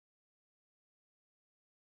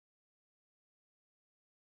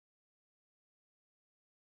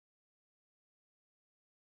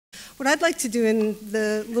What I'd like to do in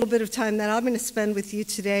the little bit of time that I'm going to spend with you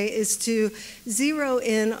today is to zero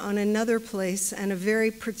in on another place and a very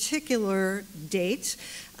particular date,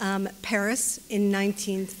 Paris in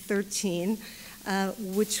 1913,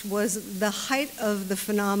 which was the height of the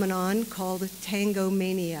phenomenon called tango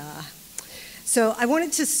mania. So I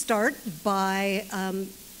wanted to start by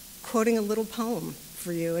quoting a little poem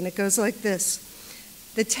for you, and it goes like this.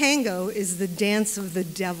 The tango is the dance of the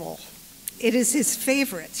devil. It is his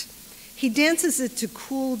favorite. He dances it to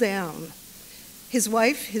cool down. His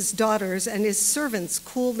wife, his daughters, and his servants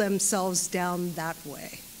cool themselves down that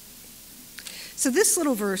way. So this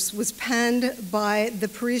little verse was penned by the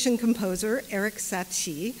Parisian composer Erik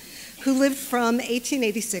Satie, who lived from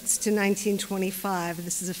 1886 to 1925.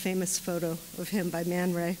 This is a famous photo of him by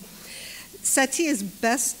Man Ray. Satie is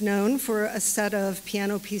best known for a set of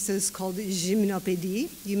piano pieces called Gymnopédie.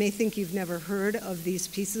 You may think you've never heard of these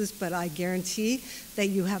pieces, but I guarantee that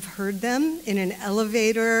you have heard them in an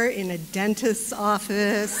elevator, in a dentist's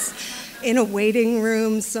office, in a waiting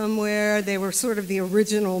room somewhere. They were sort of the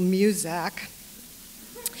original Muzak.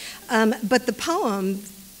 But the poem,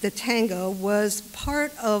 the tango, was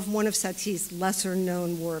part of one of Satie's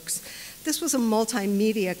lesser-known works. This was a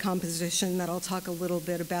multimedia composition that I'll talk a little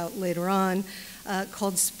bit about later on,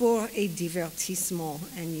 called Sport et Divertissement,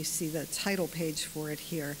 and you see the title page for it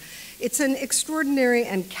here. It's an extraordinary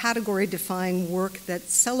and category-defying work that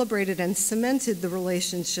celebrated and cemented the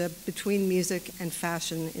relationship between music and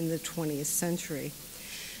fashion in the 20th century.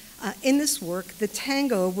 In this work, the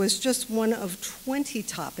tango was just one of 20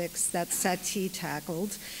 topics that Satie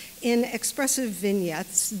tackled in expressive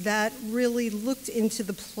vignettes that really looked into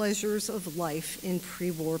the pleasures of life in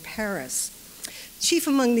pre-war Paris. Chief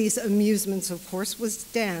among these amusements, of course, was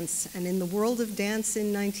dance, and in the world of dance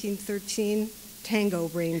in 1913, tango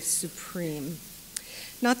reigned supreme.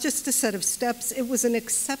 Not just a set of steps, it was an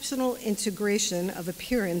exceptional integration of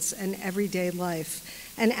appearance and everyday life,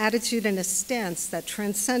 an attitude and a stance that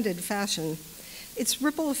transcended fashion. Its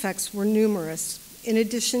ripple effects were numerous. In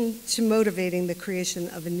addition to motivating the creation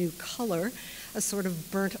of a new color, a sort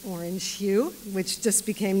of burnt orange hue, which just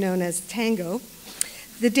became known as tango,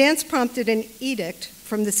 the dance prompted an edict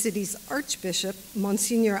from the city's archbishop,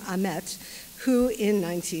 Monsignor Hamet, who in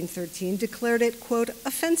 1913 declared it, quote,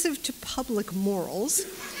 offensive to public morals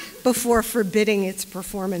before forbidding its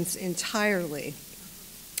performance entirely.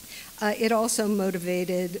 It also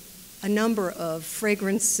motivated a number of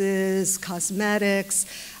fragrances, cosmetics,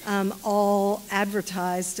 all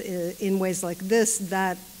advertised in ways like this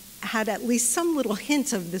that had at least some little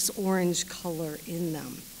hint of this orange color in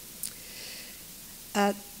them.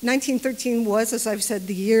 1913 was, as I've said,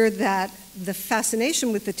 the year that the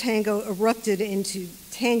fascination with the tango erupted into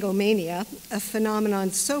tango mania, a phenomenon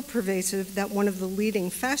so pervasive that one of the leading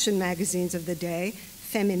fashion magazines of the day,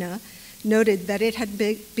 Femina, noted that it had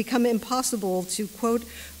become impossible to, quote,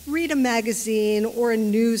 read a magazine or a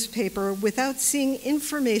newspaper without seeing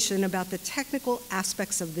information about the technical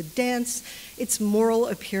aspects of the dance, its moral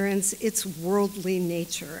appearance, its worldly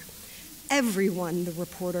nature. Everyone, the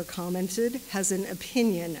reporter commented, has an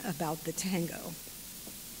opinion about the tango.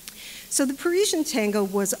 So the Parisian tango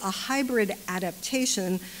was a hybrid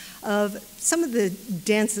adaptation of some of the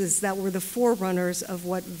dances that were the forerunners of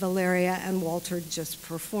what Valeria and Walter just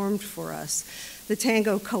performed for us. The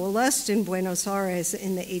tango coalesced in Buenos Aires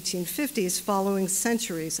in the 1850s following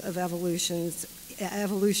centuries of evolution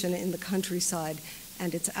in the countryside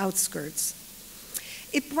and its outskirts.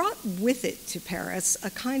 It brought with it to Paris a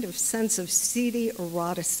kind of sense of seedy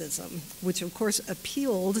eroticism, which of course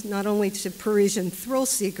appealed not only to Parisian thrill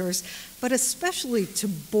seekers, but especially to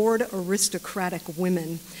bored aristocratic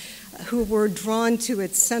women who were drawn to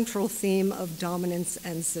its central theme of dominance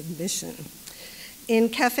and submission. In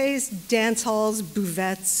cafes, dance halls,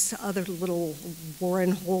 bouvettes, other little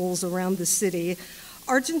warren holes around the city,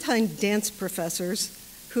 Argentine dance professors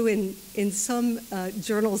who in some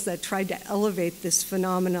journals that tried to elevate this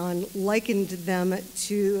phenomenon likened them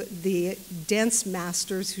to the dance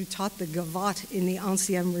masters who taught the gavotte in the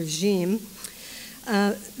Ancien Regime.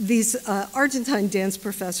 These Argentine dance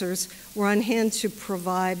professors were on hand to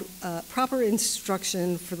provide proper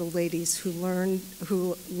instruction for the ladies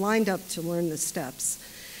who lined up to learn the steps.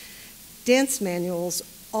 Dance manuals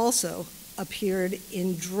also appeared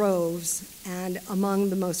in droves, and among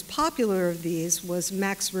the most popular of these was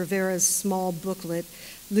Max Rivera's small booklet,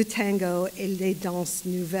 Le Tango et les Danses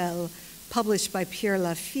Nouvelles, published by Pierre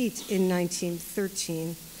Lafitte in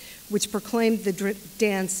 1913, which proclaimed the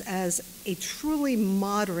dance as a truly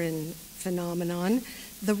modern phenomenon,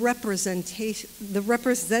 the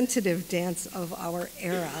representative dance of our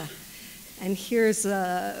era. And here's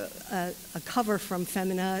a cover from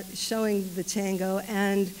Femina showing the tango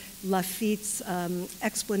and Lafitte's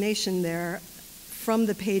explanation there from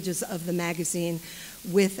the pages of the magazine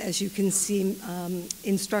with, as you can see,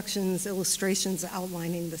 instructions, illustrations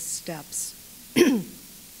outlining the steps.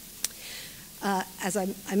 As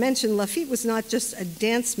I mentioned, Lafitte was not just a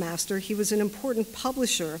dance master, he was an important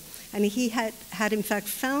publisher, and he had in fact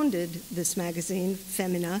founded this magazine,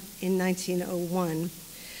 Femina, in 1901.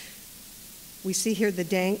 We see here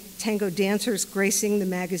the tango dancers gracing the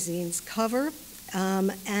magazine's cover,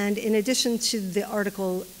 and in addition to the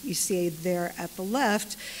article you see there at the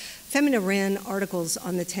left, Femina ran articles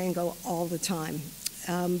on the tango all the time.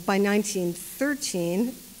 By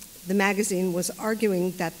 1913, the magazine was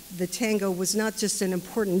arguing that the tango was not just an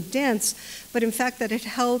important dance, but in fact that it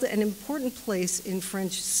held an important place in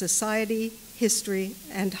French society, history,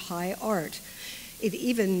 and high art. It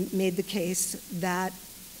even made the case that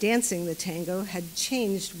dancing the tango had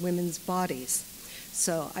changed women's bodies.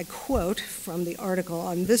 So I quote from the article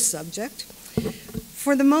on this subject: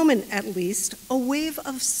 "For the moment, at least, a wave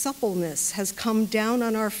of suppleness has come down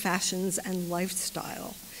on our fashions and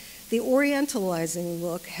lifestyle. The orientalizing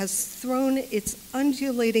look has thrown its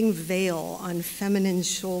undulating veil on feminine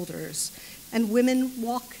shoulders, and women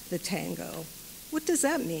walk the tango. What does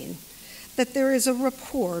that mean? That there is a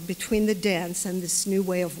rapport between the dance and this new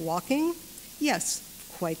way of walking? Yes,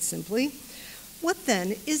 quite simply. What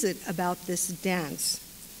then is it about this dance,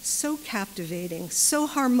 so captivating, so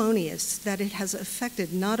harmonious, that it has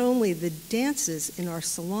affected not only the dances in our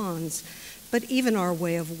salons, but even our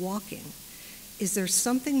way of walking? Is there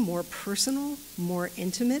something more personal, more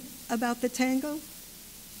intimate about the tango?"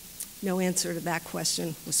 No answer to that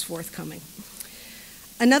question was forthcoming.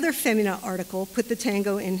 Another Femina article put the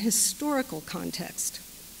tango in historical context.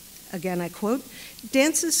 Again, I quote,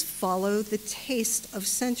 "Dances follow the taste of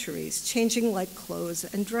centuries, changing like clothes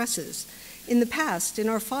and dresses. In the past, in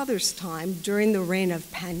our father's time, during the reign of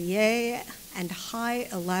paniers and high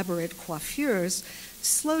elaborate coiffures,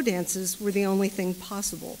 slow dances were the only thing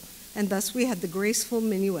possible. And thus we had the graceful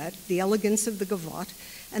minuet, the elegance of the gavotte,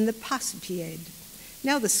 and the passe-pied.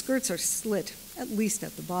 Now the skirts are slit, at least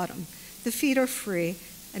at the bottom. The feet are free,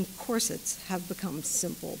 and corsets have become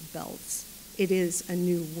simple belts. It is a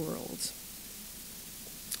new world."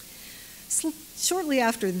 Shortly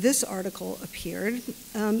after this article appeared,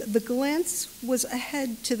 the glance was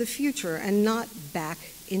ahead to the future and not back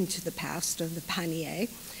into the past of the panier,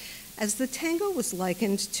 as the tango was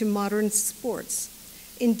likened to modern sports.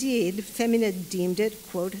 Indeed, Femina deemed it,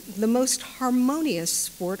 quote, "the most harmonious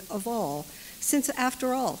sport of all, since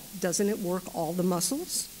after all, doesn't it work all the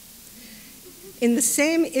muscles?" In the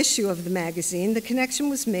same issue of the magazine, the connection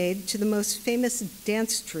was made to the most famous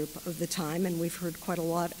dance troupe of the time, and we've heard quite a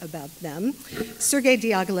lot about them, Sergei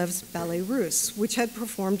Diaghilev's Ballet Russe, which had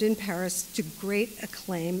performed in Paris to great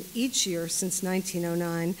acclaim each year since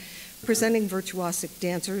 1909, presenting virtuosic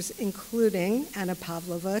dancers including Anna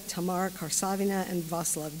Pavlova, Tamara Karsavina, and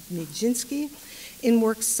Vaslav Nijinsky in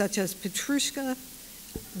works such as Petrushka,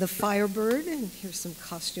 The Firebird, and here's some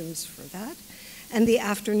costumes for that, and The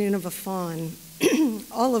Afternoon of a Faun,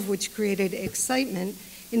 all of which created excitement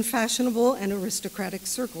in fashionable and aristocratic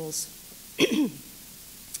circles.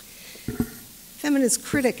 Femina's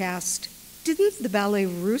critic asked, "Didn't the Ballet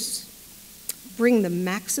Russe bring the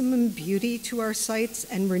maximum beauty to our sights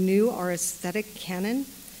and renew our aesthetic canon?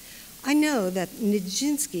 I know that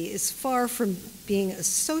Nijinsky is far from being a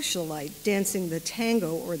socialite dancing the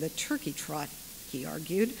tango or the turkey trot," he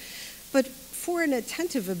argued, "but for an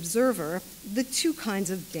attentive observer, the two kinds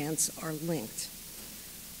of dance are linked."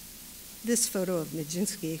 This photo of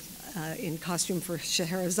Nijinsky in costume for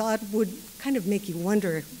Scheherazade would kind of make you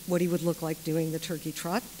wonder what he would look like doing the turkey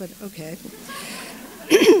trot, but okay.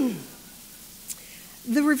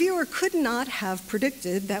 The reviewer could not have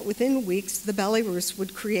predicted that within weeks the Ballet Russe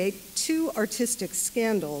would create two artistic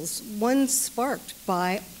scandals, one sparked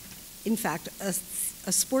by, in fact,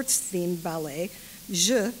 a sports-themed ballet,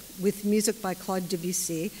 Jeux, with music by Claude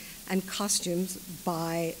Debussy and costumes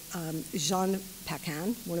by Jean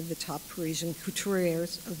Paquin, one of the top Parisian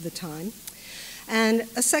couturiers of the time, and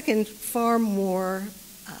a second, far more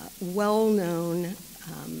well-known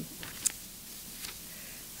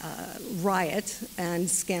riot and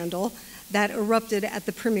scandal that erupted at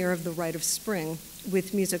the premiere of The Rite of Spring,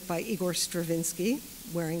 with music by Igor Stravinsky,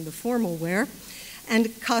 wearing the formal wear,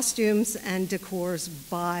 and costumes and decors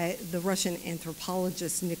by the Russian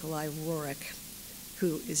anthropologist Nikolai Roerich,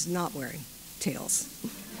 who is not wearing tails.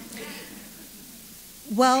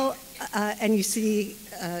 Well, and you see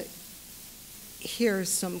here's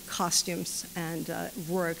some costumes and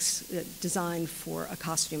works designed for a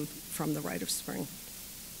costume from the Rite of Spring.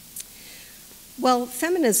 While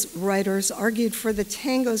feminist writers argued for the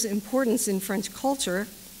tango's importance in French culture,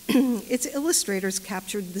 its illustrators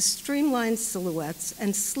captured the streamlined silhouettes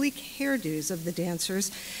and sleek hairdos of the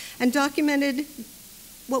dancers and documented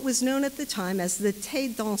what was known at the time as the thé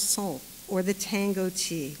dansant, or the tango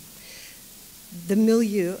tea, the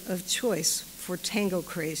milieu of choice for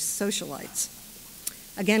tango-crazed socialites.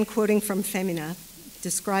 Again, quoting from Femina,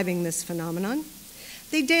 describing this phenomenon,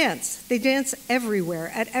 they dance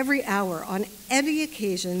everywhere, at every hour, on any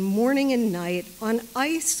occasion, morning and night, on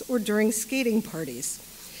ice or during skating parties.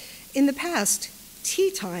 In the past,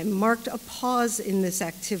 tea time marked a pause in this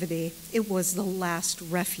activity. It was the last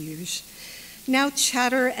refuge. Now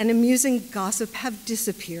chatter and amusing gossip have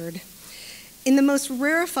disappeared. In the most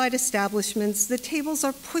rarefied establishments, the tables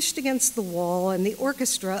are pushed against the wall and the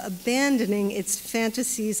orchestra, abandoning its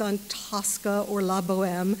fantasies on Tosca or La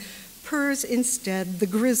Boheme, purrs instead the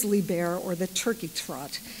grizzly bear or the turkey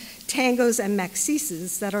trot, tangos and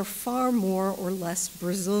maxises that are far more or less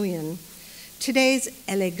Brazilian. Today's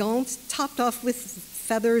élégante, topped off with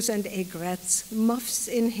feathers and aigrettes, muffs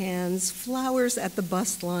in hands, flowers at the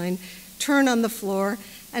bust line, turn on the floor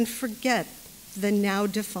and forget the now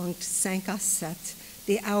defunct 5 à 7,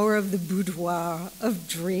 the hour of the boudoir, of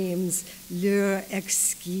dreams, l'heure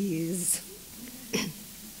exquise.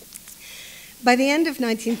 By the end of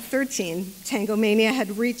 1913, Tangomania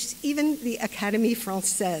had reached even the Académie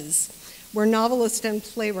Française, where novelist and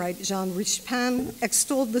playwright Jean Richepin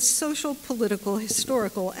extolled the social, political,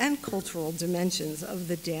 historical, and cultural dimensions of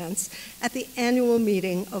the dance at the annual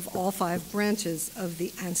meeting of all 5 branches of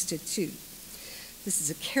the Institut. This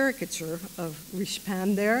is a caricature of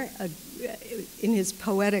Richepin there in his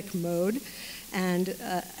poetic mode, and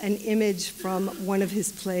an image from one of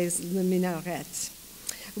his plays, Le Minaret.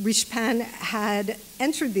 Richepin had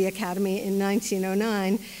entered the Academy in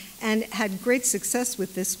 1909 and had great success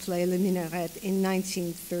with this play, Le Minaret, in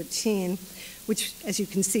 1913, which, as you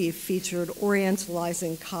can see, featured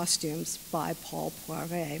orientalizing costumes by Paul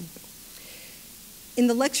Poiret. In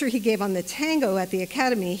the lecture he gave on the tango at the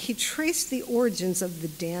Academy, he traced the origins of the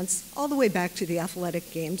dance all the way back to the athletic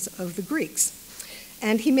games of the Greeks.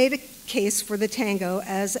 And he made a case for the tango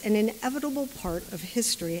as an inevitable part of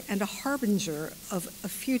history and a harbinger of a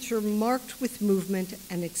future marked with movement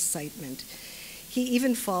and excitement. He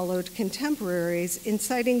even followed contemporaries in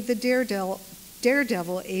citing the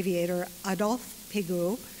daredevil aviator Adolphe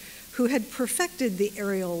Pégot, who had perfected the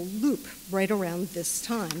aerial loop right around this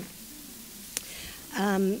time.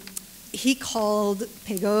 He called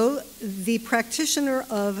Pégot the practitioner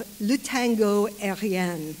of le tango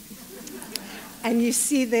aérien. And you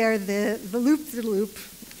see there the loop-de-loop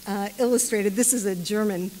illustrated. This is a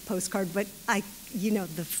German postcard, but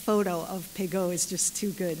the photo of Pégot is just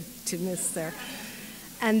too good to miss there.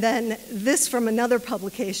 And then this from another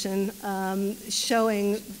publication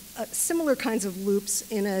showing similar kinds of loops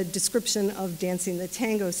in a description of dancing the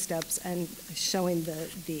tango steps and showing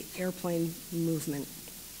the airplane movement.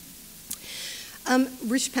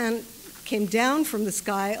 Richepin came down from the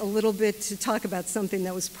sky a little bit to talk about something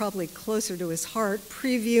that was probably closer to his heart,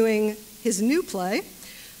 previewing his new play,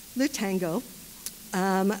 Le Tango,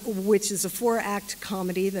 which is a 4-act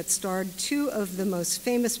comedy that starred 2 of the most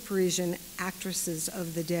famous Parisian actresses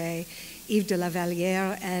of the day, Yves de la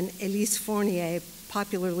Vallière and Élise Fournier,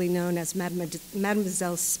 popularly known as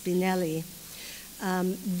Mademoiselle Spinelli.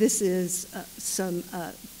 This is some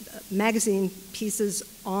magazine pieces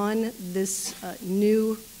on this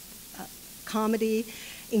new comedy,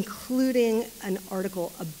 including an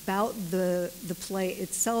article about the play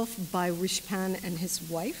itself by Richepin and his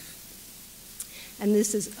wife. And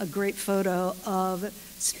this is a great photo of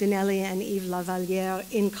Spinelli and Yves La Vallière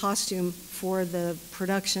in costume for the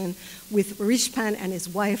production, with Richepin and his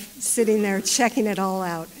wife sitting there checking it all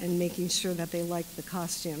out and making sure that they liked the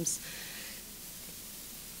costumes.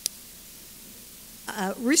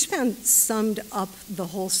 Richepin summed up the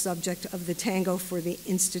whole subject of the tango for the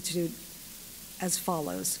Institute as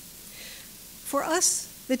follows. For us,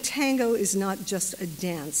 the tango is not just a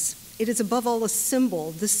dance. It is above all a symbol,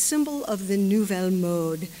 the symbol of the nouvelle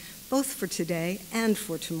mode, both for today and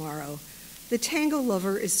for tomorrow. The tango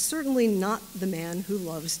lover is certainly not the man who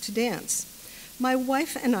loves to dance. My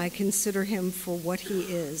wife and I consider him for what he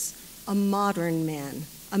is, a modern man,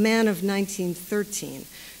 a man of 1913,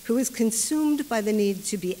 who is consumed by the need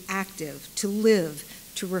to be active, to live,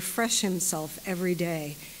 to refresh himself every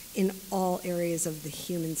day in all areas of the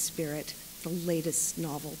human spirit, the latest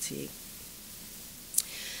novelty.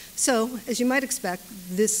 So, as you might expect,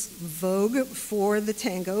 this vogue for the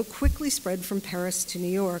tango quickly spread from Paris to New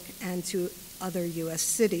York and to other US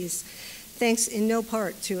cities, thanks in no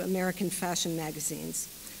part to American fashion magazines.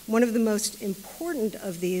 One of the most important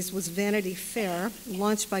of these was Vanity Fair,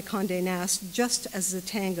 launched by Condé Nast just as the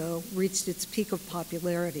tango reached its peak of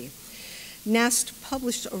popularity. Nast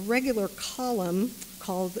published a regular column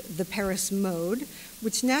called The Paris Mode,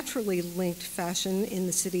 which naturally linked fashion in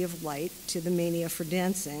the City of Light to the mania for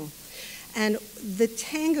dancing. And the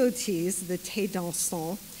tango tees, the thés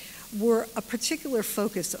dansants, were a particular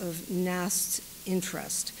focus of Nast's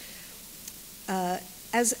interest.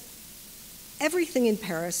 As everything in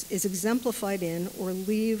Paris is exemplified in or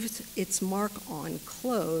leaves its mark on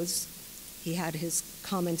clothes, he had his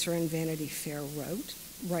commenter in Vanity Fair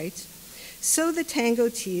write, so the tango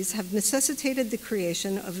tees have necessitated the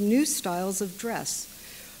creation of new styles of dress,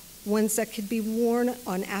 ones that could be worn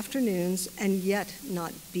on afternoons and yet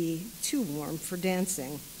not be too warm for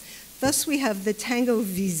dancing. Thus we have the tango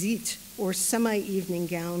visite, or semi-evening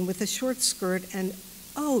gown with a short skirt and,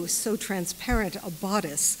 oh, so transparent, a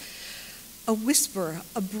bodice, a whisper,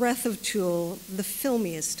 a breath of tulle, the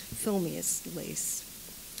filmiest lace.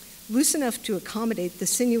 Loose enough to accommodate the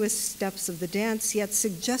sinuous steps of the dance, yet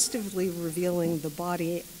suggestively revealing the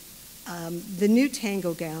body, the new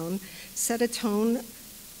tango gown set a tone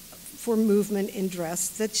for movement in dress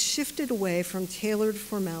that shifted away from tailored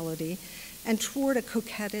formality and toward a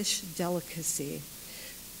coquettish delicacy.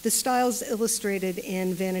 The styles illustrated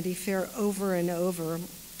in Vanity Fair over and over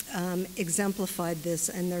exemplified this,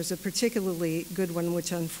 and there's a particularly good one,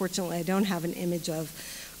 which unfortunately I don't have an image of,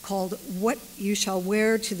 called What You Shall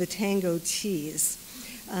Wear to the Tango Tees.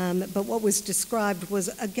 But what was described was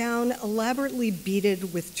a gown elaborately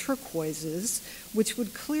beaded with turquoises, which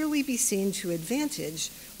would clearly be seen to advantage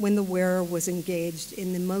when the wearer was engaged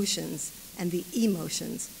in the motions and the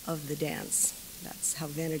emotions of the dance. That's how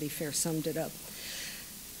Vanity Fair summed it up.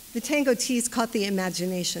 The tango tees caught the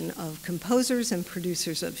imagination of composers and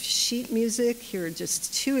producers of sheet music. Here are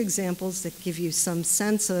just two examples that give you some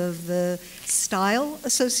sense of the style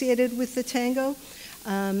associated with the tango,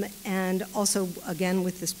 and also, again,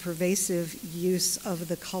 with this pervasive use of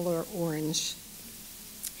the color orange.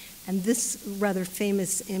 And this rather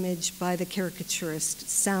famous image by the caricaturist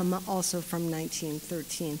Sam, also from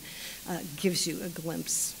 1913, gives you a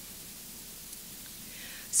glimpse.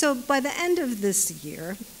 So by the end of this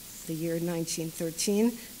year, the year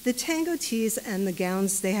 1913, the tango tees and the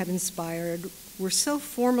gowns they had inspired were so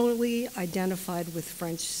formally identified with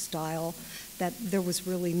French style that there was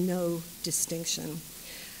really no distinction.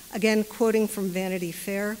 Again, quoting from Vanity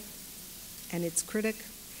Fair and its critic,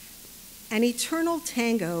 "An eternal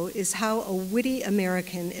tango is how a witty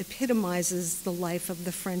American epitomizes the life of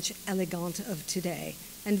the French elegante of today,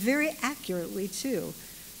 and very accurately too.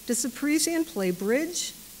 Does the Parisian play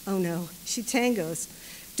bridge? Oh no, she tangos.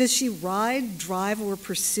 Does she ride, drive, or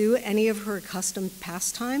pursue any of her accustomed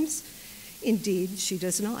pastimes? Indeed, she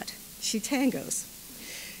does not. She tangos.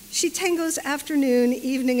 She tangos afternoon,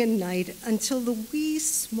 evening, and night until the wee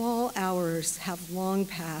small hours have long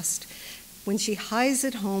passed, when she hies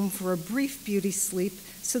at home for a brief beauty sleep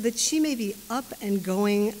so that she may be up and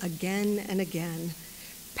going again and again.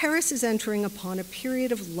 Paris is entering upon a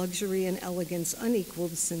period of luxury and elegance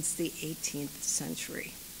unequaled since the 18th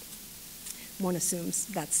century." One assumes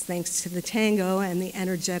that's thanks to the tango and the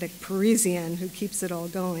energetic Parisian who keeps it all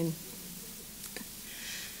going.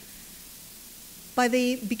 By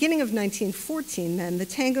the beginning of 1914, then, the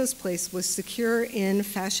tango's place was secure in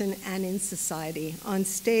fashion and in society, on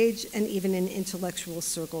stage and even in intellectual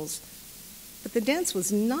circles. But the dance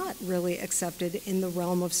was not really accepted in the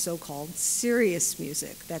realm of so-called serious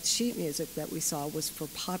music. That sheet music that we saw was for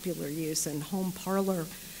popular use and home parlor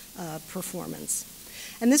performance.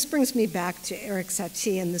 And this brings me back to Eric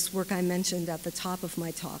Satie and this work I mentioned at the top of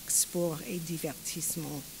my talk, Sport et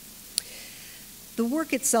Divertissement. The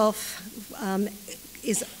work itself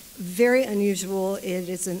is very unusual. It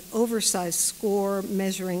is an oversized score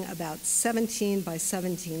measuring about 17 by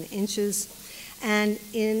 17 inches. And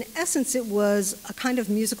in essence, it was a kind of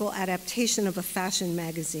musical adaptation of a fashion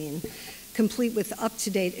magazine, complete with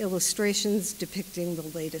up-to-date illustrations depicting the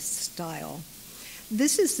latest style.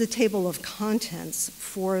 This is the table of contents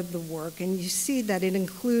for the work, and you see that it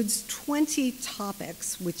includes 20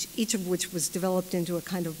 topics, each of which was developed into a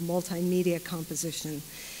kind of multimedia composition,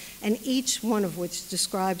 and each one of which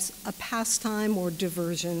describes a pastime or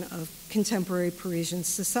diversion of contemporary Parisian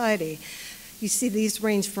society. You see these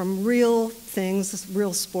range from real things,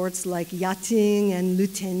 real sports like yachting and le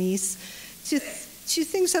tennis, to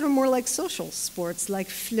things that are more like social sports like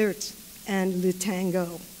flirt and le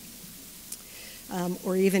tango.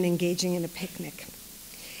 or even engaging in a picnic.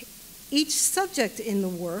 Each subject in the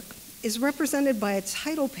work is represented by a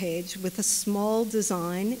title page with a small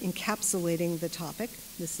design encapsulating the topic.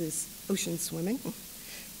 This is ocean swimming.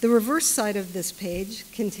 The reverse side of this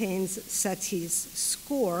page contains Satie's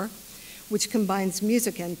score, which combines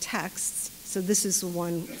music and texts. So this is the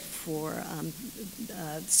one for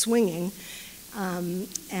swinging.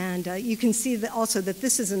 You can see that also that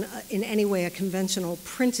this isn't in any way a conventional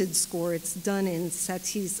printed score. It's done in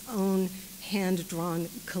Satie's own hand-drawn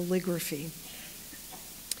calligraphy.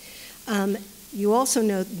 You also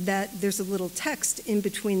note that there's a little text in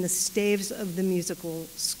between the staves of the musical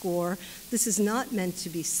score. This is not meant to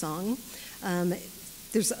be sung.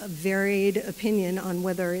 There's a varied opinion on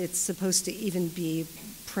whether it's supposed to even be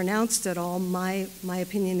pronounced at all. My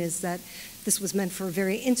opinion is that this was meant for a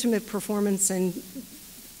very intimate performance and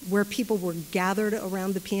where people were gathered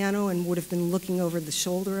around the piano and would have been looking over the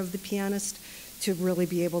shoulder of the pianist to really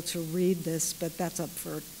be able to read this, but that's up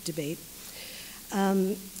for debate.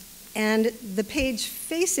 And the page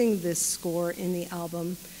facing this score in the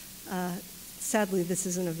album, sadly this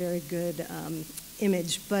isn't a very good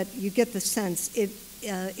image, but you get the sense. It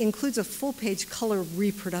includes a full-page color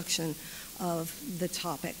reproduction of the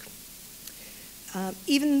topic.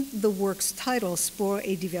 Even the work's title, Sport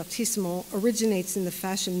et Divertissement, originates in the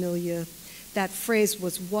fashion milieu. That phrase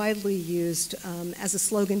was widely used as a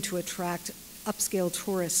slogan to attract upscale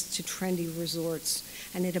tourists to trendy resorts,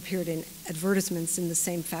 and it appeared in advertisements in the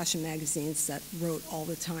same fashion magazines that wrote all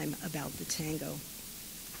the time about the tango.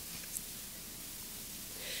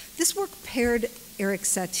 This work paired Eric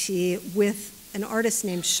Satie with an artist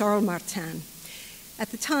named Charles Martin.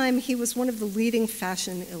 At the time, he was one of the leading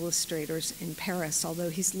fashion illustrators in Paris, although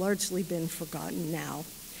he's largely been forgotten now.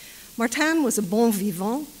 Martin was a bon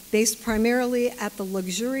vivant, based primarily at the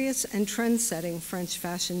luxurious and trend-setting French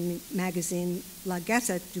fashion magazine La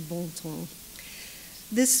Gazette du Bon Ton.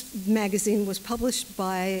 This magazine was published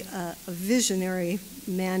by a visionary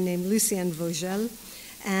man named Lucien Vogel,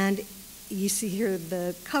 and you see here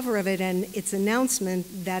the cover of it and its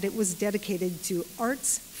announcement that it was dedicated to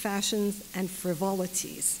arts, fashions, and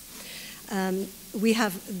frivolities. We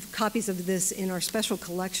have copies of this in our special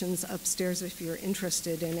collections upstairs if you're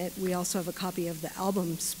interested in it. We also have a copy of the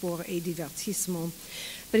album Sport et Divertissement.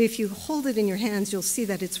 But if you hold it in your hands, you'll see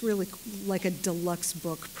that it's really like a deluxe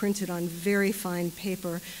book printed on very fine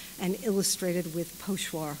paper and illustrated with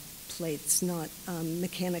pochoir plates, not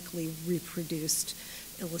mechanically reproduced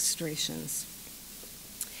illustrations.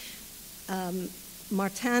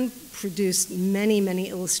 Martin produced many, many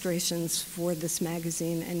illustrations for this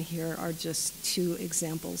magazine, and here are just two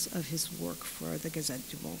examples of his work for the Gazette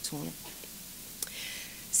du Bon Ton.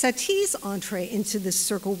 Satie's entree into this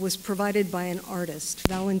circle was provided by an artist,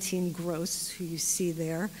 Valentine Gross, who you see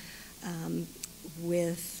there,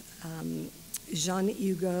 with Jean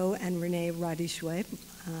Hugo and René Radichouet.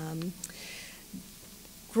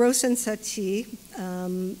 Gross and Satie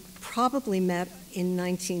probably met in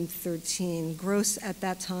 1913. Gross, at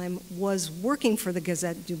that time, was working for the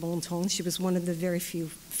Gazette du Bon Ton. She was one of the very few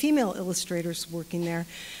female illustrators working there.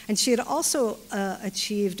 And she had also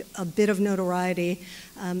achieved a bit of notoriety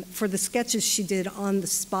for the sketches she did on the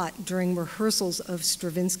spot during rehearsals of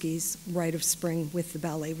Stravinsky's Rite of Spring with the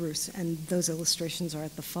Ballet Russe. And those illustrations are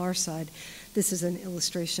at the far side. This is an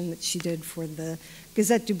illustration that she did for the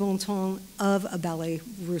Gazette du Bon Ton of a Ballet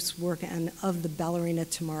Russe work and of the ballerina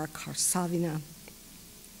Tamara Karsavina.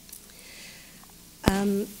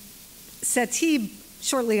 Satie,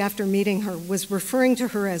 shortly after meeting her, was referring to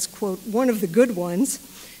her as, quote, one of the good ones,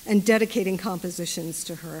 and dedicating compositions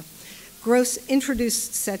to her. Gross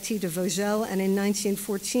introduced Satie to Vogel, and in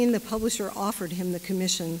 1914, the publisher offered him the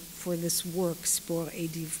commission for this work, Sport et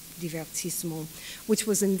Divertissement, which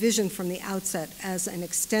was envisioned from the outset as an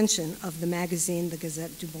extension of the magazine, the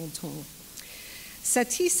Gazette du Bon Ton.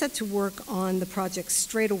 Satie set to work on the project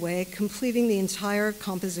straight away, completing the entire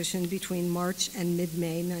composition between March and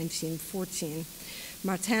mid-May 1914.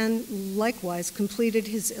 Martin likewise completed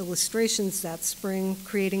his illustrations that spring,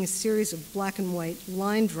 creating a series of black and white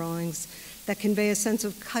line drawings that convey a sense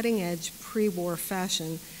of cutting-edge pre-war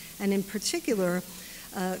fashion, and in particular,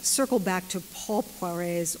 circle back to Paul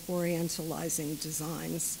Poiret's orientalizing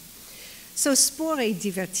designs. So Sport et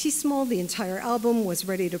Divertissement, the entire album, was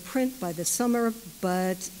ready to print by the summer,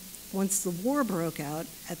 but once the war broke out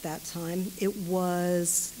at that time, it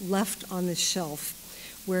was left on the shelf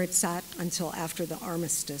where it sat until after the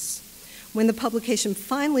armistice. When the publication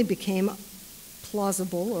finally became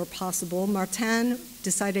plausible or possible, Martin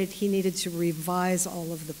decided he needed to revise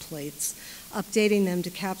all of the plates, updating them to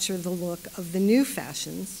capture the look of the new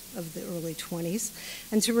fashions of the early 20s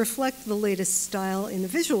and to reflect the latest style in the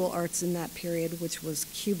visual arts in that period, which was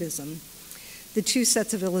Cubism. The two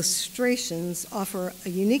sets of illustrations offer a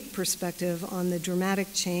unique perspective on the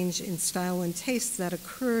dramatic change in style and taste that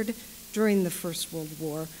occurred during the First World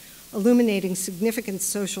War, illuminating significant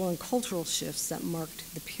social and cultural shifts that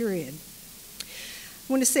marked the period.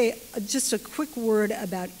 I want to say just a quick word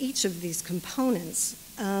about each of these components.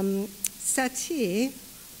 Satie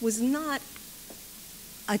was not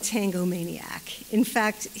a tango maniac. In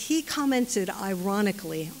fact, he commented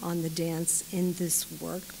ironically on the dance in this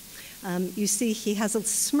work. You see, he has a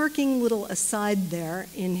smirking little aside there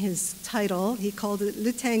in his title. He called it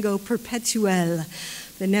Le Tango Perpetuel,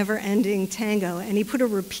 the never-ending tango, and he put a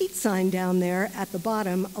repeat sign down there at the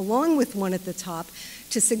bottom, along with one at the top,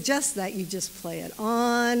 to suggest that you just play it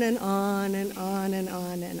on and on and on and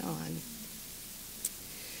on and on.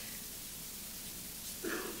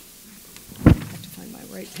 I have to find my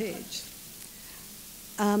right page.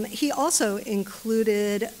 He also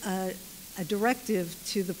included a directive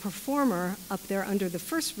to the performer up there under the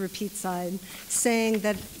first repeat sign, saying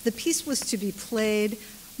that the piece was to be played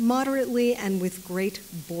moderately and with great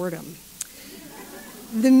boredom.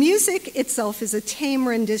 The music itself is a tame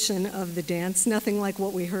rendition of the dance, nothing like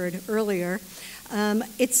what we heard earlier.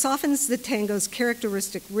 It softens the tango's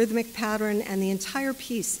characteristic rhythmic pattern, and the entire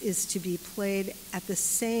piece is to be played at the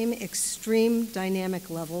same extreme dynamic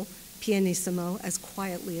level, pianissimo, as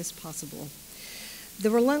quietly as possible. The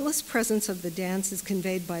relentless presence of the dance is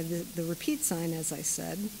conveyed by the repeat sign, as I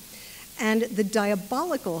said, and the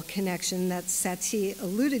diabolical connection that Satie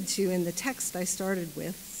alluded to in the text I started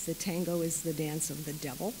with, the tango is the dance of the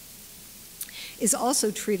devil, is also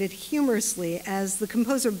treated humorously as the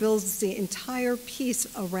composer builds the entire piece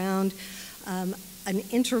around an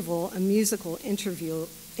interval, a musical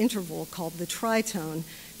interval called the tritone,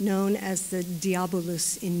 known as the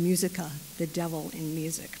diabolus in musica, the devil in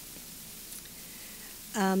music.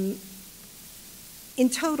 In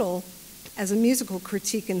total, as a musical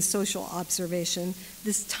critique and social observation,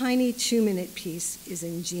 this tiny 2-minute piece is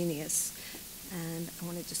ingenious. And I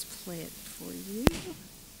want to just play it for you.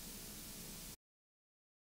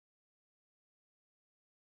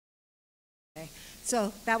 Okay.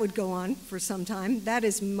 So that would go on for some time. That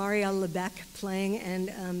is Marielle Lebec playing,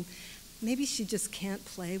 and maybe she just can't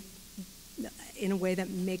play in a way that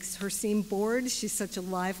makes her seem bored. She's such a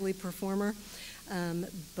lively performer.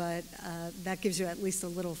 But that gives you at least a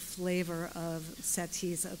little flavor of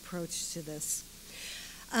Satie's approach to this.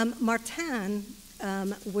 Martin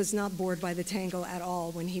was not bored by the tango at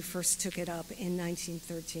all when he first took it up in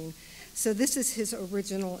 1913. So this is his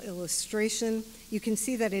original illustration. You can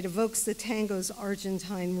see that it evokes the tango's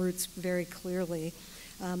Argentine roots very clearly.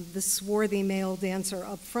 The swarthy male dancer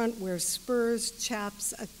up front wears spurs,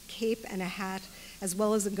 chaps, a cape, and a hat, as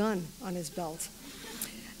well as a gun on his belt.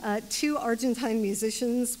 Two Argentine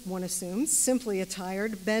musicians, one assumes, simply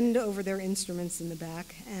attired, bend over their instruments in the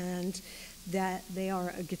back, and that they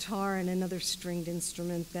are a guitar and another stringed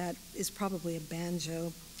instrument that is probably a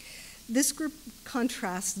banjo. This group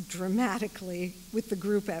contrasts dramatically with the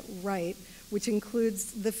group at right, which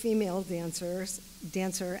includes the female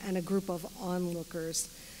dancer and a group of onlookers.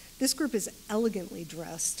 This group is elegantly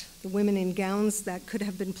dressed, the women in gowns that could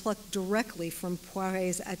have been plucked directly from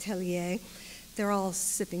Poiret's atelier. They're all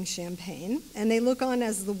sipping champagne, and they look on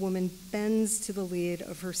as the woman bends to the lead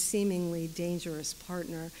of her seemingly dangerous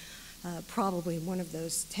partner, probably one of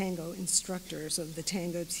those tango instructors of the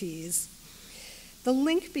tango teas. The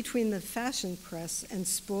link between the fashion press and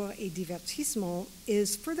Sport et Divertissement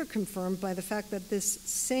is further confirmed by the fact that this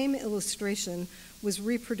same illustration was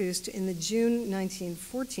reproduced in the June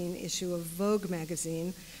 1914 issue of Vogue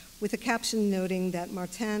magazine, with a caption noting that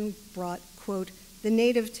Martin brought, quote, the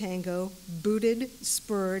native tango, booted,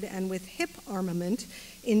 spurred, and with hip armament,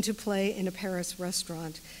 into play in a Paris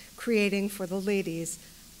restaurant, creating for the ladies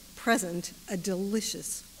present a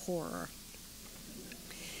delicious horror.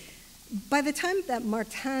 By the time that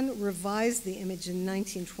Martin revised the image in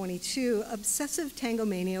 1922, obsessive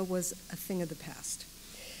tangomania was a thing of the past.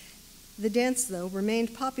 The dance, though,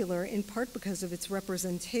 remained popular in part because of its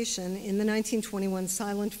representation in the 1921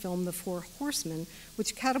 silent film The Four Horsemen,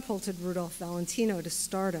 which catapulted Rudolph Valentino to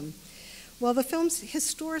stardom. While the film's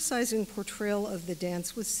historicizing portrayal of the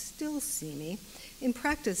dance was still seamy, in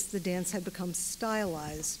practice the dance had become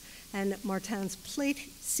stylized, and Martin's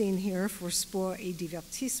plate seen here for Sport et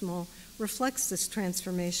Divertissement reflects this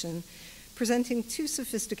transformation, presenting two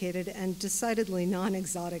sophisticated and decidedly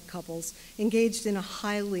non-exotic couples engaged in a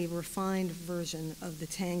highly refined version of the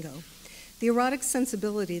tango. The erotic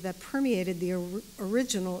sensibility that permeated the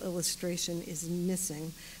original illustration is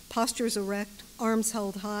missing. Postures erect, arms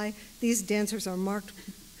held high, these dancers are marked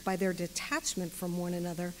by their detachment from one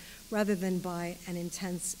another rather than by an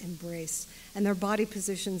intense embrace. And their body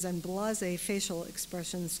positions and blasé facial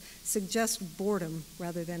expressions suggest boredom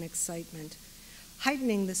rather than excitement.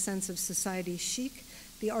 Heightening the sense of society chic,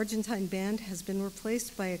 the Argentine band has been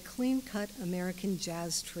replaced by a clean-cut American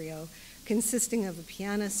jazz trio consisting of a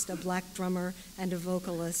pianist, a black drummer, and a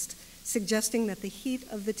vocalist, suggesting that the heat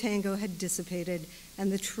of the tango had dissipated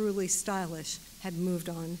and the truly stylish had moved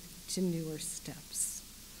on to newer steps.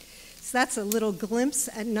 So that's a little glimpse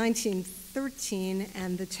at 1913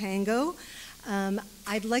 and the tango.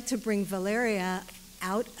 I'd like to bring Valeria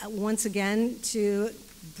out once again to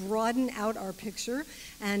broaden out our picture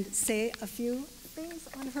and say a few things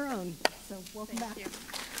on her own. So welcome back. Thank you.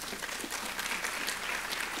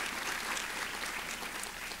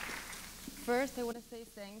 First, I want to say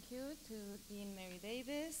thank you to Dean Mary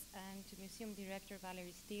Davis and to Museum Director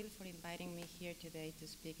Valerie Steele for inviting me here today to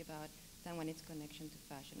speak about tango and its connection to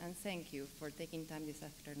fashion. And thank you for taking time this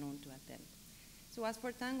afternoon to attend. So as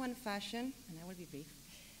for tango and fashion, and I will be brief,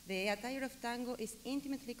 the attire of tango is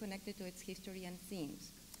intimately connected to its history and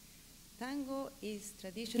themes. Tango is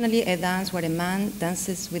traditionally a dance where a man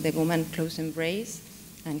dances with a woman close embrace,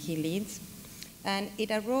 and he leads. And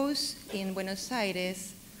it arose in Buenos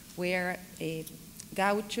Aires, where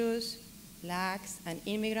gauchos, blacks, and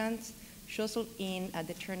immigrants jostled in at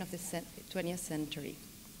the turn of the 20th century.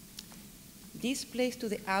 Displaced to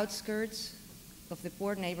the outskirts of the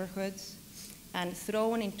poor neighborhoods and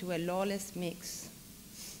thrown into a lawless mix,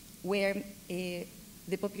 where the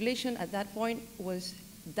population at that point was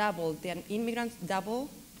double, the immigrants double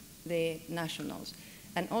the nationals.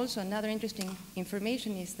 And also another interesting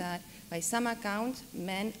information is that by some accounts,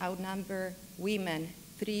 men outnumber women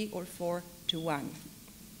 3 or 4 to 1.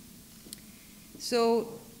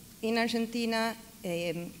 So in Argentina,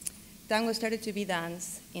 tango started to be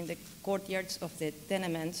danced in the courtyards of the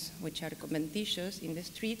tenements, which are conventillos, in the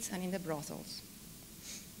streets and in the brothels.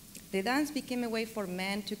 The dance became a way for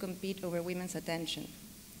men to compete over women's attention.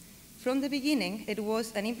 From the beginning, it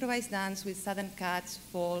was an improvised dance with sudden cuts,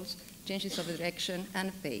 falls, changes of direction,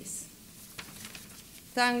 and pace.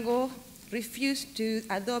 Tango refused to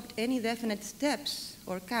adopt any definite steps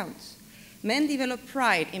or counts. Men developed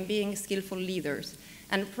pride in being skillful leaders,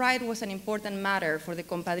 and pride was an important matter for the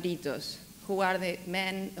compadritos, who are the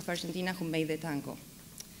men of Argentina who made the tango.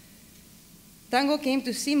 Tango came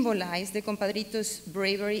to symbolize the compadritos'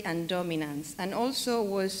 bravery and dominance, and also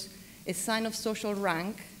was a sign of social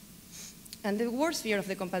rank, and the worst fear of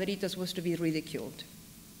the compadritos was to be ridiculed.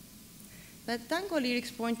 But tango lyrics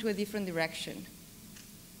point to a different direction.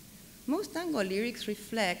 Most tango lyrics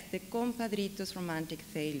reflect the compadritos' romantic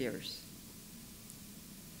failures.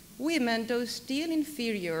 Women, though still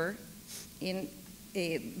inferior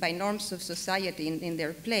by norms of society in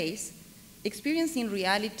their place, experience in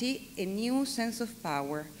reality a new sense of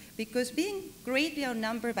power, because being greatly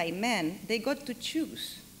outnumbered by men, they got to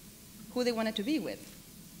choose who they wanted to be with.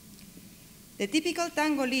 The typical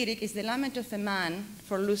tango lyric is the lament of a man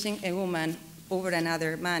for losing a woman over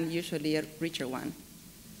another man, usually a richer one.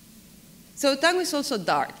 So tango is also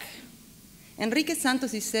dark. Enrique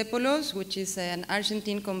Santos Discépolos, which is an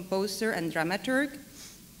Argentine composer and dramaturg,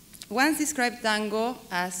 once described tango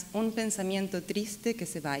as un pensamiento triste que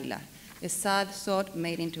se baila, a sad thought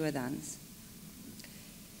made into a dance.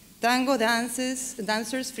 Tango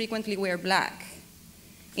dancers frequently wear black.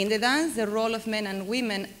 In the dance, the role of men and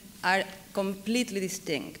women are completely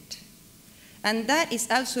distinct. And that is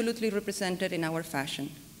absolutely represented in our fashion.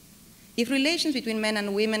 If relations between men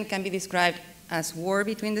and women can be described as war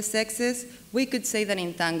between the sexes, we could say that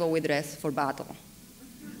in tango we dress for battle.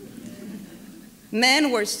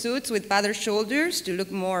 Men wore suits with padded shoulders to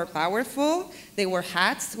look more powerful. They wore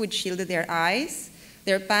hats which shielded their eyes.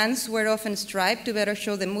 Their pants were often striped to better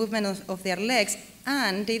show the movement of their legs,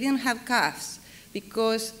 and they didn't have cuffs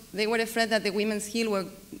because they were afraid that the women's heel were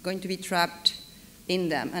going to be trapped in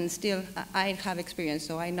them. And still, I have experience,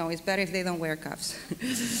 so I know it's better if they don't wear cuffs.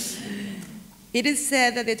 It is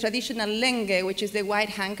said that the traditional lengue, which is the white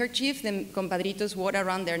handkerchief the compadritos wore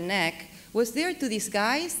around their neck, was there to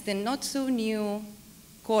disguise the not-so-new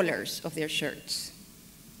collars of their shirts.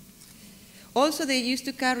 Also, they used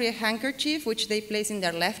to carry a handkerchief, which they placed in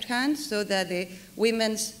their left hand, so that the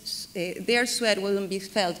their sweat wouldn't be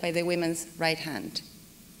felt by the women's right hand.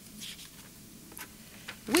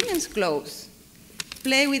 Women's clothes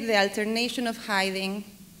play with the alternation of hiding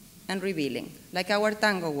and revealing, like our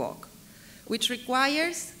tango walk, which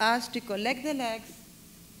requires us to collect the legs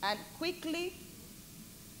and quickly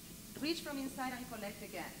reach from inside and collect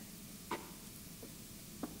again.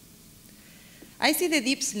 I see the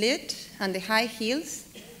deep slit and the high heels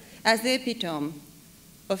as the epitome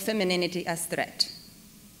of femininity as threat.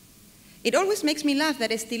 It always makes me laugh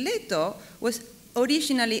that a stiletto was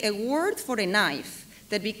originally a word for a knife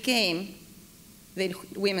that became the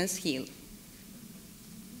women's heel.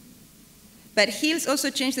 But heels also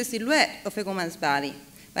change the silhouette of a woman's body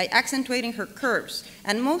by accentuating her curves,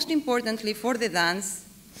 and most importantly for the dance,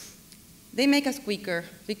 they make us quicker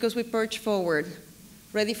because we perch forward,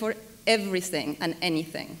 ready for everything and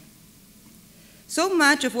anything. So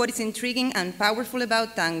much of what is intriguing and powerful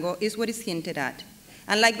about tango is what is hinted at.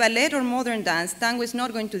 Unlike ballet or modern dance, tango is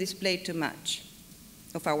not going to display too much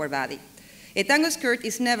of our body. A tango skirt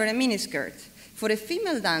is never a miniskirt. For a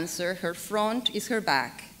female dancer, her front is her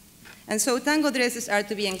back. And so tango dresses are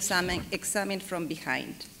to be examined from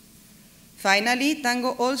behind. Finally,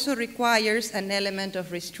 tango also requires an element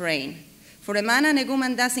of restraint. For a man and a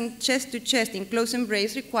woman dancing chest to chest in close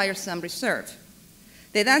embrace requires some reserve.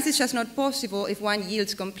 The dance is just not possible if one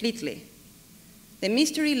yields completely. The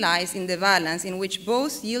mystery lies in the balance in which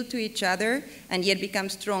both yield to each other and yet become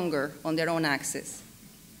stronger on their own axis.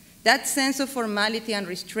 That sense of formality and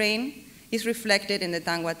restraint is reflected in the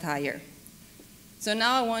tango attire. So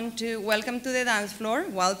now I want to welcome to the dance floor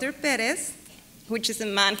Walter Perez, which is a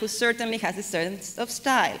man who certainly has a sense of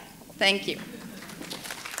style. Thank you.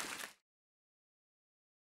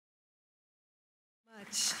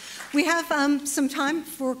 We have some time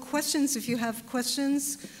for questions. If you have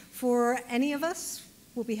questions for any of us,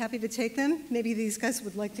 we'll be happy to take them. Maybe these guys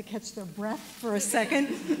would like to catch their breath for a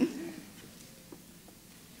second.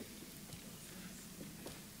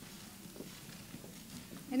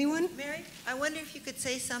 Anyone? Mary, I wonder if you could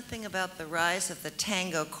say something about the rise of the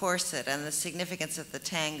tango corset and the significance of the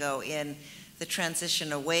tango in the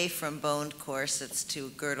transition away from boned corsets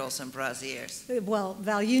to girdles and brassieres. Well,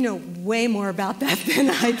 Val, you know way more about that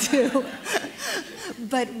than I do.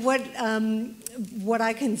 But what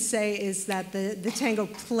I can say is that the tango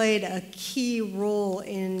played a key role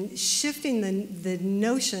in shifting the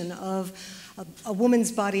notion of a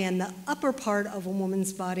woman's body and the upper part of a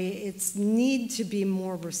woman's body, its need to be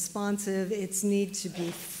more responsive, its need to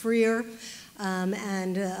be freer.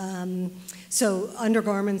 So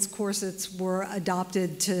undergarments, corsets were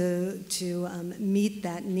adopted to meet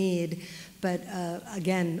that need. But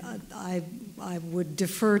again, I would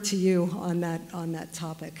defer to you on that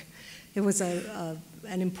topic. It was an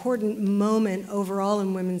important moment overall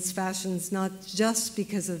in women's fashions, not just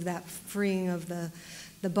because of that freeing of the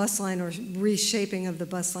bust line or reshaping of the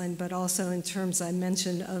bust line, but also in terms I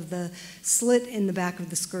mentioned of the slit in the back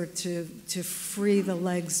of the skirt to free the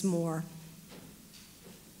legs more.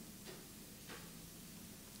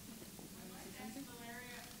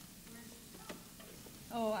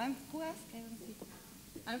 Oh, who asked? I don't see.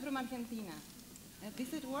 I'm from Argentina.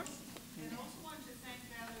 This it works? And I also wanted to thank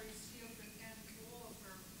Valeria Solomonoff and all of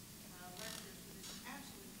her lectures for this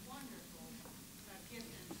absolutely wonderful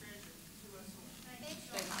gift and treasure to us all. Thank you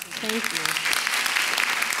so much. Thank you.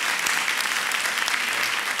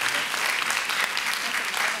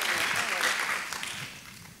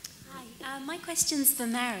 Hi, my question's for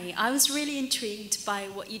Mary. I was really intrigued by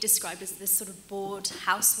what you described as this sort of bored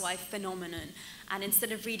housewife phenomenon. And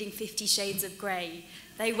instead of reading 50 Shades of Grey,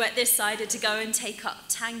 they decided to go and take up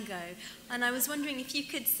tango. And I was wondering if you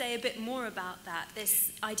could say a bit more about that,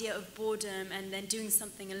 this idea of boredom and then doing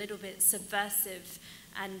something a little bit subversive,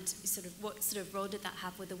 and sort of what sort of role did that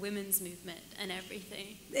have with the women's movement and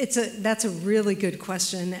everything? That's a really good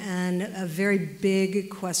question and a very big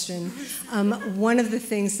question. One of the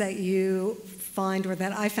things that you find, or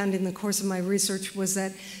that I found in the course of my research, was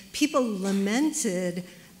that people lamented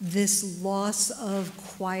this loss of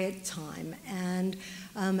quiet time and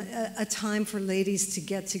a time for ladies to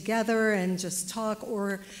get together and just talk,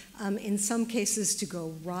 or in some cases to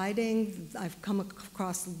go riding. I've come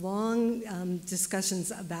across long discussions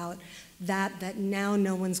about that now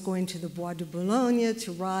no one's going to the Bois de Boulogne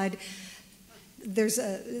to ride. There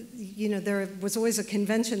was always a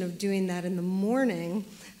convention of doing that in the morning,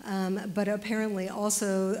 but apparently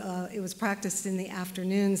also it was practiced in the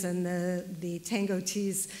afternoons, and the tango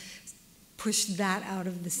teas pushed that out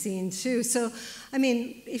of the scene too. So, I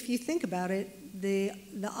mean, if you think about it, the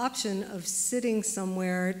option of sitting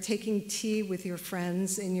somewhere, taking tea with your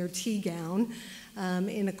friends in your tea gown,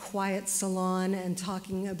 in a quiet salon and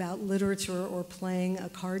talking about literature or playing a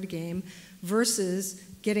card game, versus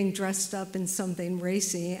getting dressed up in something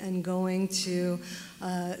racy and going to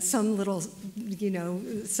some little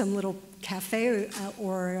cafe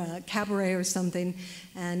or cabaret or something,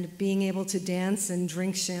 and being able to dance and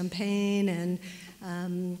drink champagne and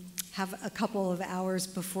have a couple of hours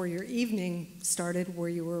before your evening started where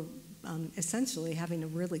you were essentially having a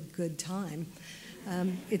really good time.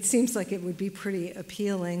 It seems like it would be pretty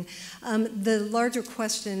appealing. The larger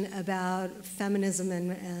question about feminism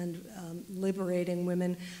and liberating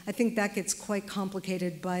women, I think that gets quite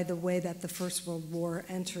complicated by the way that the First World War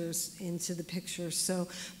enters into the picture. So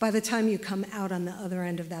by the time you come out on the other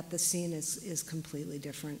end of that, the scene is completely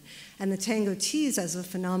different. And the tango teas as a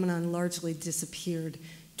phenomenon largely disappeared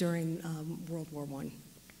during World War I.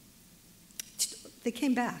 They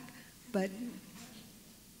came back, but...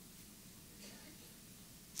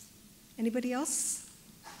 Anybody else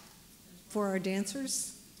for our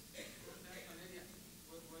dancers?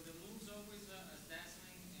 Were the moves always as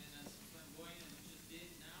dazzling and as flamboyant as you just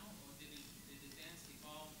did now, or did the dance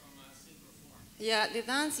evolve from a simpler form? Yeah, the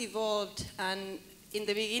dance evolved, and in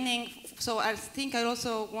the beginning, so I think I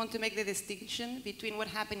also want to make the distinction between what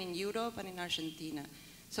happened in Europe and in Argentina.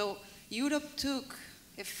 So Europe took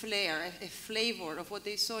a flair, a flavor of what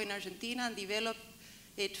they saw in Argentina and developed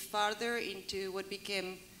it further into what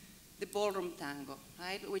became the ballroom tango,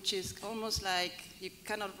 right? Which is almost like you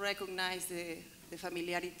cannot recognize the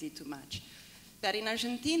familiarity too much. But in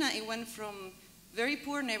Argentina, it went from very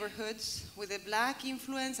poor neighborhoods with a black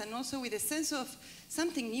influence and also with a sense of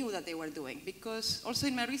something new that they were doing. Because also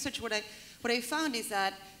in my research, what I found is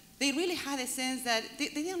that they really had a sense that they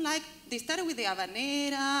didn't like, they started with the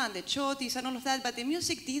habanera and the chotis and all of that, but the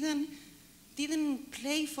music didn't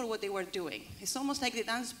play for what they were doing. It's almost like the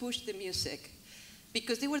dance pushed the music,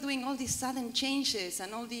 because they were doing all these sudden changes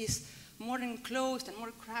and all these more enclosed and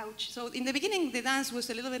more crouched. So in the beginning, the dance was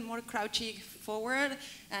a little bit more crouchy forward,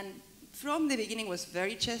 and from the beginning was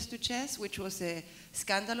very chest to chest, which was a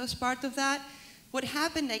scandalous part of that. What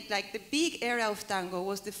happened, like the big era of tango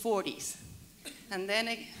was the 40s. And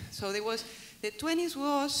then, so there was, the 20s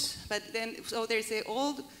was, but then, so there's the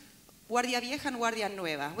old Guardia Vieja and Guardia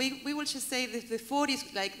Nueva. We will just say that the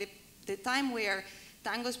 40s, like the time where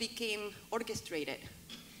tangos became orchestrated.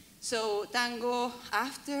 So tango,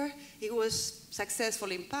 after it was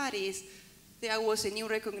successful in Paris, there was a new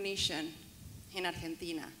recognition in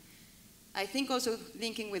Argentina. I think also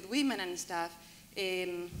linking with women and stuff,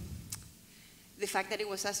 the fact that it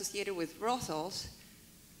was associated with brothels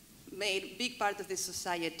made a big part of the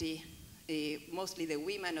society, mostly the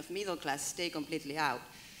women of middle class, stay completely out.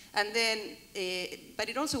 And then, but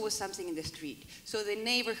it also was something in the street. So the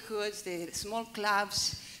neighborhoods, the small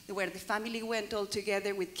clubs, where the family went all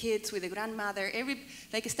together with kids, with the grandmother,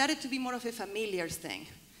 it started to be more of a familiar thing.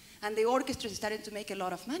 And the orchestras started to make a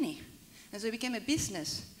lot of money. And so it became a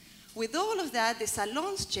business. With all of that, the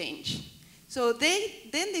salons changed. So then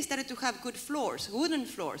they started to have good floors, wooden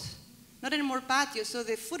floors, not anymore patios, so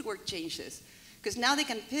the footwork changes. Because now they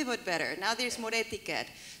can pivot better. Now there's more etiquette.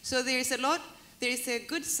 So there's a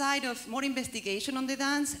good side of more investigation on the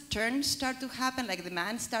dance. Turns start to happen, like the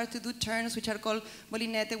man start to do turns, which are called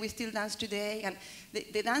molinete, we still dance today. And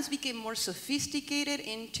the dance became more sophisticated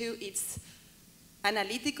into its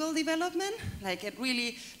analytical development. Like it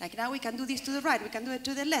really, like now we can do this to the right, we can do it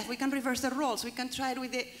to the left, we can reverse the roles, we can try it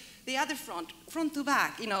with the other front to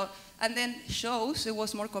back, you know. And then shows, it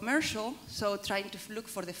was more commercial, so trying to look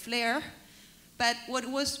for the flair. But what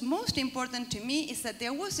was most important to me is that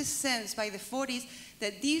there was a sense by the 40s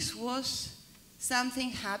that this was something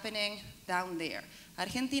happening down there.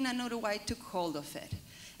 Argentina and Uruguay took hold of it.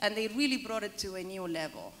 And they really brought it to a new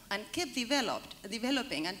level and kept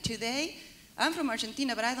developing. And today, I'm from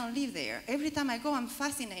Argentina, but I don't live there. Every time I go, I'm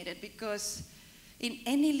fascinated because in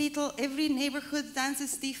every neighborhood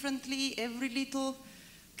dances differently. Every little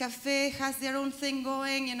cafe has their own thing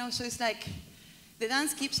going, you know, so it's like the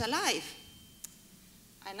dance keeps alive.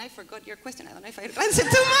 And I forgot your question. I don't know if I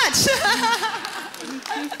answered too much.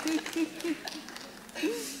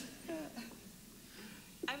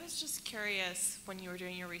 I was just curious, when you were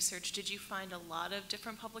doing your research, did you find a lot of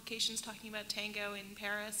different publications talking about tango in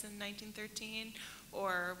Paris in 1913?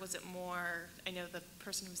 Or was it more, I know the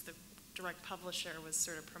person who was the direct publisher was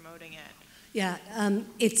sort of promoting it. Yeah,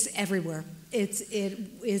 it's everywhere. It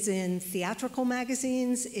is in theatrical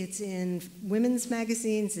magazines, it's in women's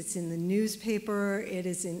magazines, it's in the newspaper, it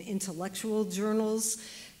is in intellectual journals.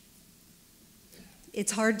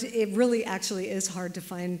 It's hard it really actually is hard to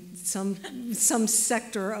find some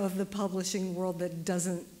sector of the publishing world that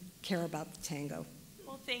doesn't care about the tango.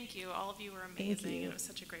 Well, thank you. All of you were amazing, and it was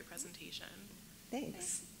such a great presentation.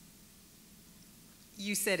 Thanks.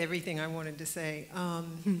 You said everything I wanted to say.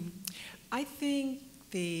 I think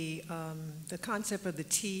the concept of the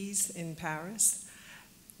teas in Paris,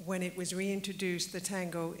 when it was reintroduced, the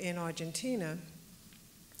tango in Argentina,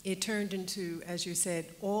 it turned into, as you said,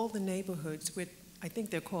 all the neighborhoods with, I think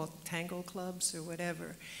they're called tango clubs or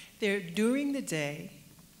whatever. They're during the day,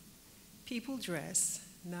 people dress,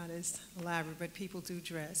 not as elaborate, but people do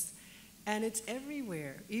dress. And it's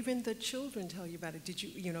everywhere. Even the children tell you about it. Did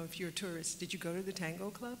you know, if you're a tourist, did you go to the tango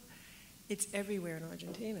club? It's everywhere in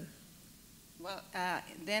Argentina. Well,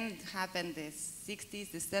 then happened the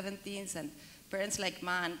 60s, the 70s, and parents like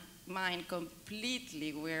mine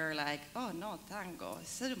completely were like, oh no, tango,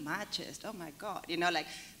 it's so machist, oh my God, like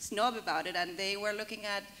snob about it, and they were looking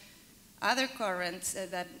at other currents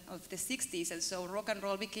that of the 60s, and so rock and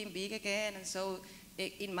roll became big again, and so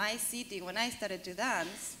in my city, when I started to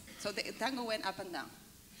dance, so the tango went up and down.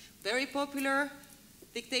 Very popular,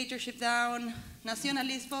 dictatorship down,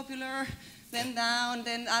 nationalist popular, then down,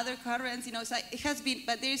 then other currents, so it has been,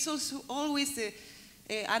 but there is also always the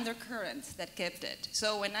undercurrents that kept it.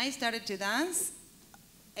 So when I started to dance,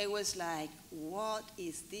 it was like, what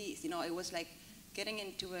is this? It was like getting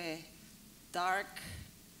into a dark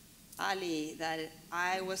alley that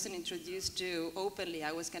I wasn't introduced to openly.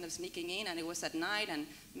 I was kind of sneaking in, and it was at night, and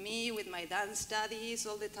me with my dance studies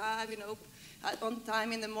all the time, on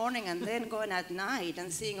time in the morning, and then going at night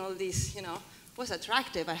and seeing all this, was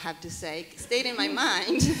attractive, I have to say. It stayed in my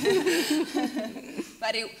mind.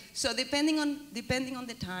 But so depending on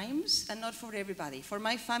the times, and not for everybody. For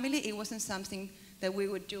my family, it wasn't something that we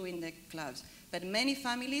would do in the clubs. But many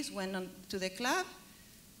families went on to the club.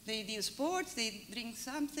 They do sports, they drink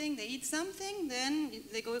something, they eat something, then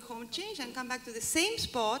they go home, change, and come back to the same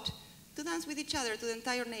spot to dance with each other, to the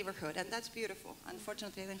entire neighborhood, and that's beautiful.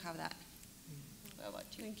 Unfortunately, I didn't have that. What about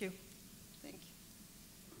you? Thank you. Thank you.